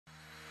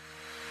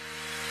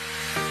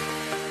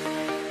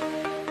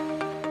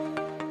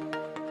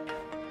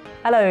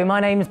Hello, my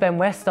name is Ben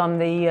West. I'm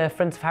the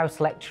front of house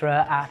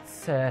lecturer at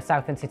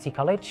Southend City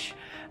College.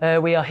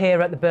 We are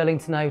here at the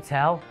Burlington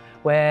Hotel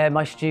where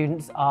my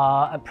students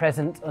are at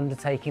present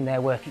undertaking their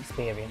work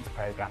experience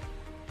programme.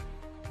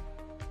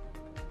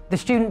 The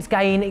students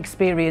gain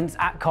experience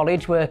at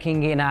college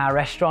working in our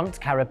restaurant,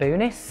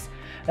 Caraboonis,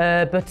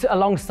 but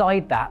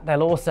alongside that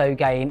they'll also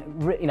gain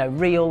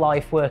real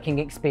life working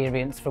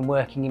experience from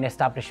working in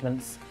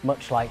establishments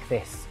much like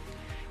this.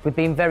 We've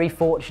been very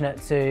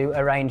fortunate to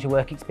arrange a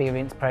work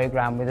experience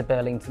programme with the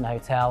Burlington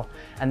Hotel,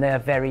 and they're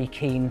very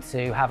keen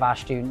to have our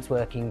students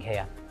working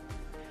here.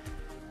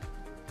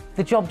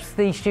 The jobs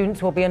the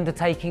students will be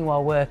undertaking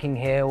while working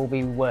here will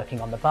be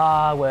working on the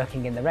bar,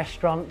 working in the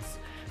restaurants.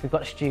 We've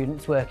got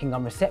students working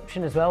on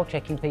reception as well,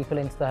 checking people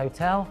into the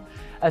hotel,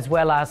 as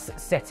well as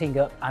setting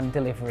up and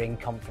delivering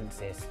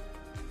conferences.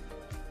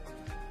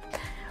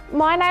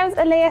 My name's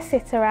Aliyah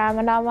Sitaram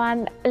and I'm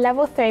on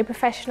Level 3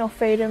 Professional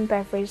Food and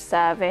Beverage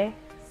Service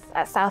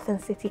at Southend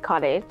City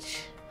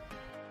College.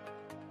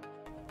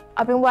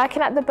 I've been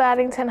working at the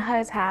Burlington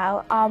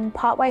Hotel. I'm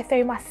partway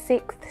through my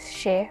 6th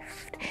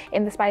shift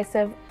in the space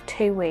of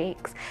 2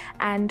 weeks,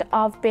 and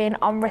I've been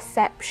on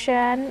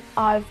reception,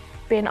 I've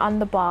been on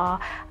the bar,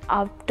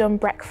 I've done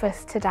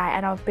breakfast today,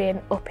 and I've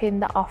been up in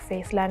the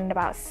office learning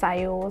about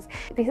sales.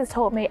 This has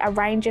taught me a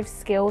range of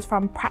skills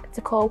from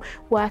practical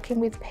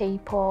working with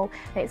people,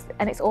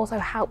 and it's also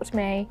helped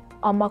me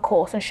on my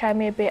course and show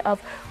me a bit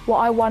of what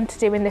I want to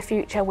do in the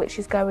future, which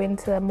is go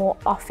into more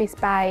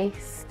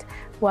office-based,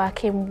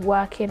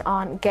 working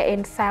on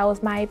getting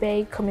sales,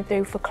 maybe coming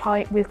through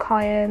with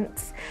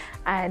clients,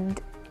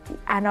 and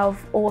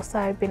I've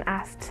also been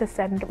asked to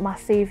send my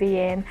CV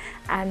in,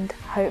 and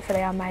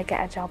hopefully I may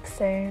get a job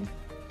soon.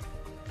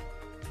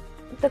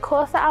 The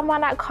course that I'm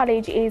on at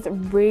college is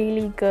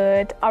really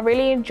good. I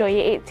really enjoy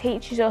it. It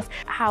teaches us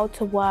how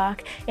to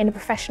work in a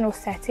professional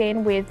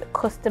setting with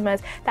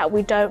customers that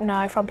we don't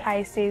know from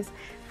places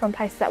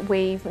that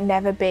we've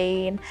never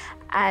been.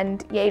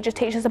 And yeah, it just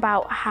teaches us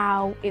about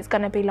how it's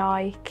going to be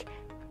like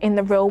in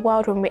the real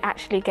world when we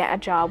actually get a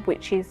job,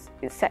 it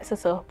sets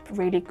us up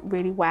really,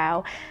 really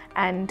well.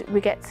 And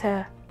we get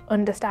to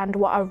understand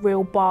what a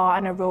real bar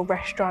and a real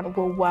restaurant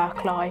will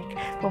work like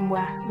when we're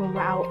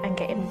out and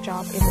getting a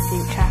job in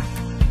the future.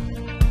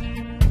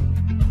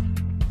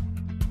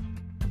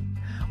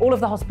 All of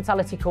the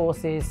hospitality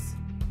courses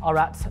are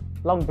at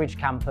Longbridge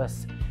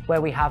campus, where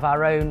we have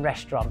our own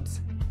restaurant,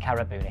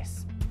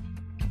 Caraboonis.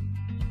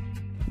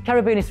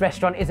 Caraboonis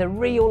restaurant is a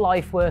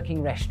real-life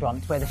working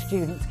restaurant where the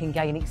students can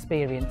gain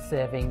experience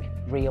serving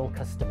real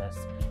customers.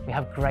 We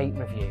have great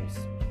reviews.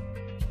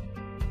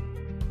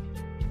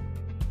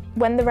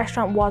 When the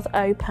restaurant was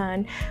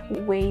open,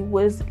 we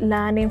was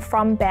learning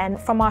from Ben,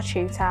 from our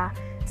tutor,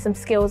 some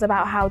skills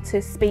about how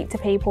to speak to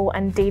people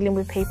and dealing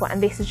with people,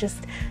 and this has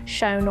just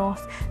shown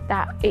us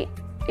that it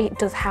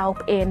does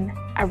help in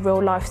a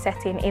real life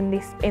setting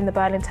in the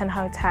Burlington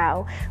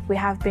Hotel. We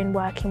have been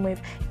working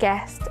with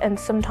guests, and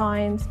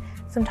sometimes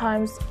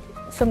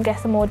some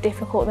guests are more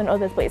difficult than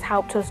others, but it's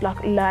helped us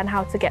learn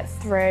how to get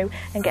through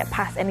and get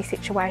past any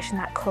situation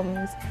that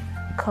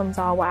comes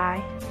our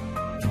way.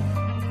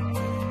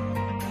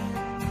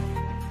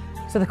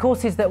 So the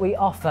courses that we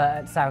offer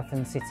at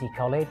Southend City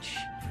College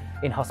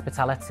in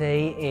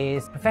hospitality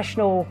is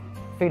professional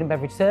food and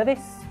beverage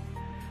service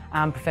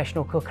and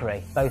professional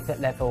cookery, both at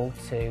level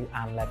 2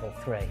 and level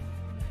 3.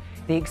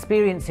 The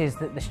experiences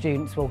that the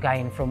students will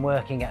gain from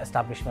working at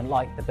establishment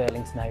like the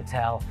Burlington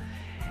Hotel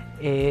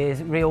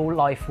is real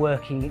life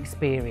working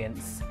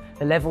experience.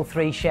 The level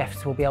 3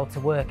 chefs will be able to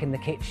work in the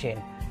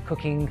kitchen,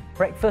 cooking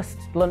breakfast,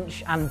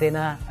 lunch and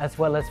dinner, as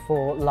well as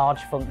for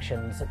large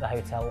functions that the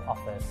hotel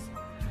offers.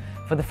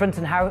 For the front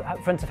of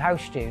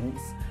house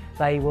students,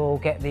 they will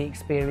get the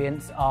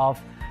experience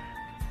of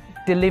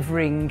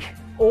delivering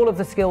all of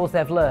the skills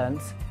they've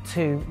learnt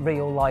to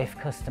real life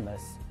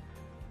customers.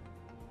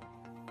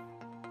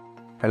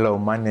 Hello,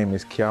 my name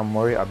is Kian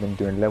Mori. I've been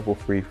doing level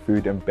 3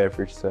 food and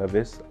beverage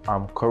service.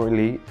 I'm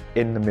currently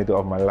in the middle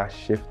of my last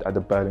shift at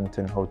the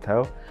Burlington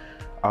Hotel.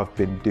 I've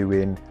been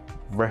doing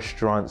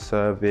restaurant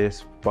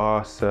service,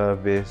 bar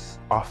service,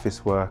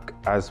 office work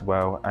as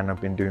well, and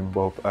I've been doing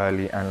both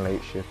early and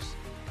late shifts.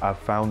 I've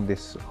found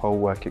this whole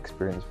work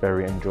experience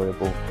very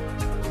enjoyable.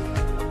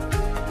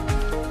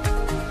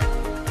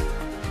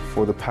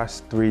 For the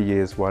past 3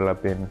 years while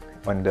I've been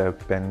under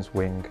Ben's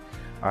wing,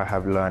 I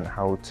have learned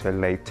how to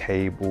lay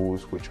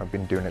tables, which I've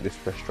been doing at this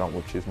restaurant,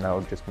 which has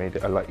now just made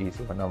it a lot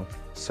easier when I'm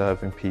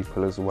serving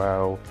people as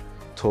well.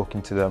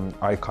 Talking to them,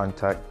 eye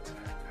contact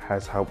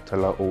has helped a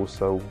lot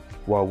also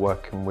while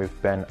working with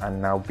Ben,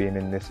 and now being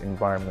in this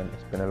environment,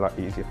 it's been a lot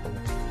easier for me.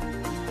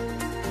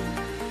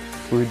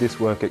 Through this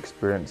work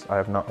experience, I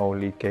have not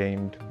only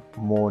gained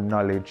more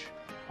knowledge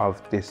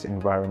of this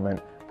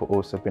environment, but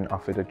also been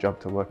offered a job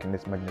to work in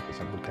this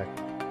magnificent hotel.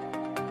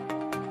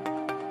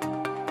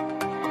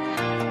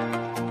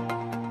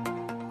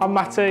 I'm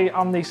Matty,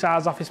 I'm the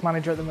sales office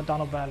manager at the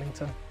McDonald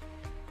Burlington.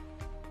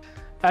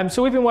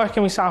 So we've been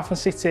working with Southend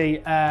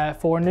City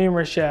for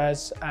numerous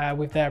years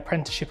with their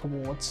apprenticeship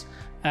awards.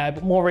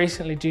 but more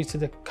recently, due to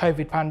the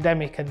COVID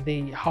pandemic and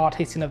the hard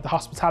hitting of the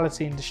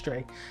hospitality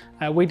industry,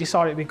 we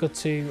decided it'd be good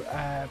to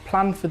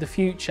plan for the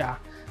future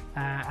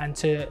and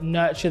to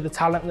nurture the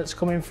talent that's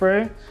coming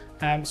through.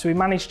 So we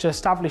managed to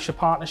establish a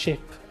partnership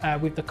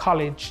with the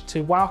college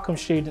to welcome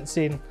students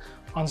in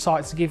on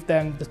site to give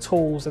them the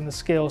tools and the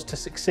skills to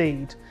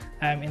succeed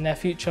in their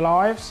future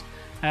lives,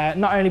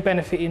 not only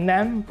benefiting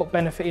them, but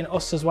benefiting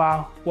us as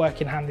well,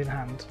 working hand in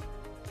hand.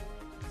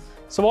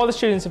 So while the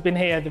students have been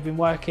here, they've been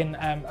working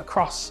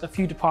across a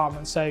few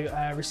departments,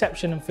 so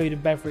reception and food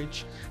and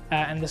beverage,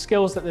 and the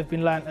skills that they've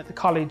been learnt at the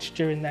college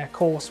during their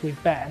course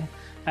with Ben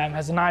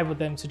has enabled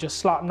them to just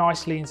slot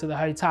nicely into the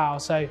hotel.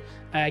 So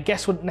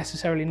guests wouldn't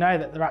necessarily know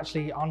that they're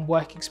actually on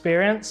work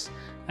experience.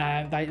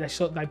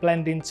 They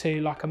blend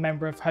into like a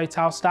member of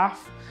hotel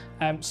staff.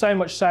 So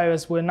much so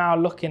as we're now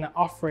looking at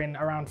offering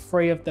around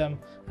 3 of them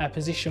a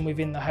position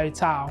within the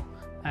hotel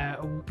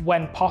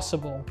when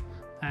possible,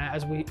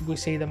 as we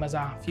see them as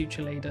our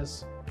future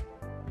leaders.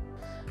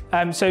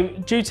 So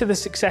due to the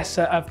success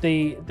of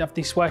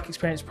this work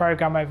experience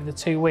programme over the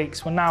 2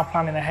 weeks, we're now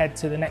planning ahead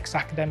to the next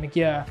academic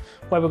year,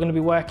 where we're going to be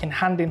working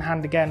hand in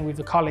hand again with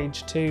the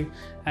college to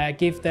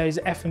give those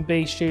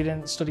F&B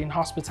students studying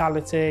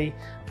hospitality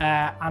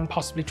and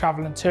possibly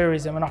travel and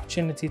tourism an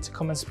opportunity to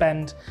come and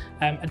spend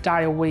a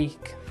day a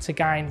week to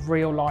gain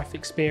real life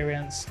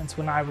experience and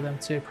to enable them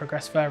to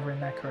progress further in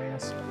their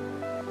careers.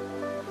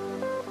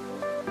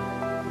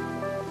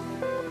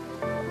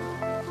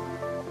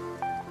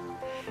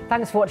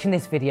 Thanks for watching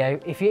this video.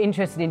 If you're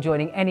interested in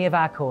joining any of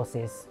our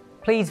courses,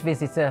 please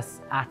visit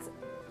us at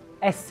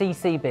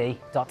sccb.ac.uk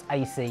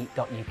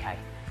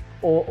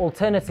or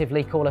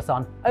alternatively call us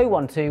on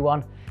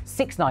 0121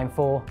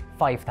 694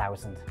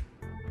 5000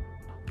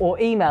 or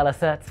email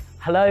us at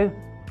hello@sccb.ac.uk.